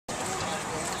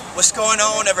What's going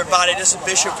on, everybody? This is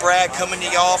Bishop Brad coming to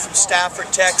y'all from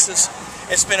Stafford, Texas.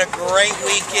 It's been a great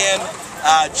weekend.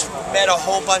 Met a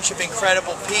whole bunch of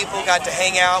incredible people. Got to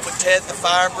hang out with Ted the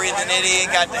Fire-Breathing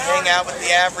Idiot. Got to hang out with the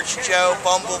Average Joe,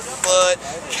 Bumblefoot,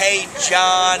 Kate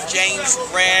John, James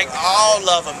Rank, all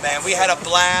of them, man. We had a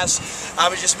blast. I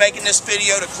was just making this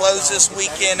video to close this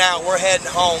weekend out. We're heading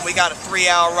home. We got a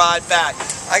 3-hour ride back.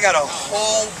 I got a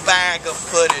whole bag of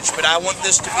footage, but I want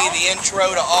this to be the intro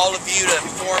to all of you to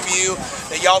inform you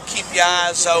that y'all keep your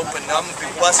eyes open. I'm going to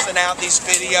be busting out these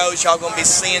videos. Y'all going to be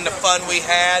seeing the fun we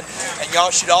had, and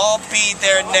y'all should all be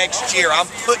there next year. I'm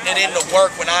putting it into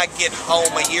work when I get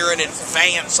home a year in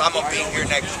advance. I'm going to be here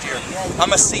next year.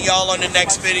 I'm going to see y'all on the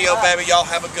next video, baby. Y'all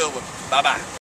have a good one. Bye-bye.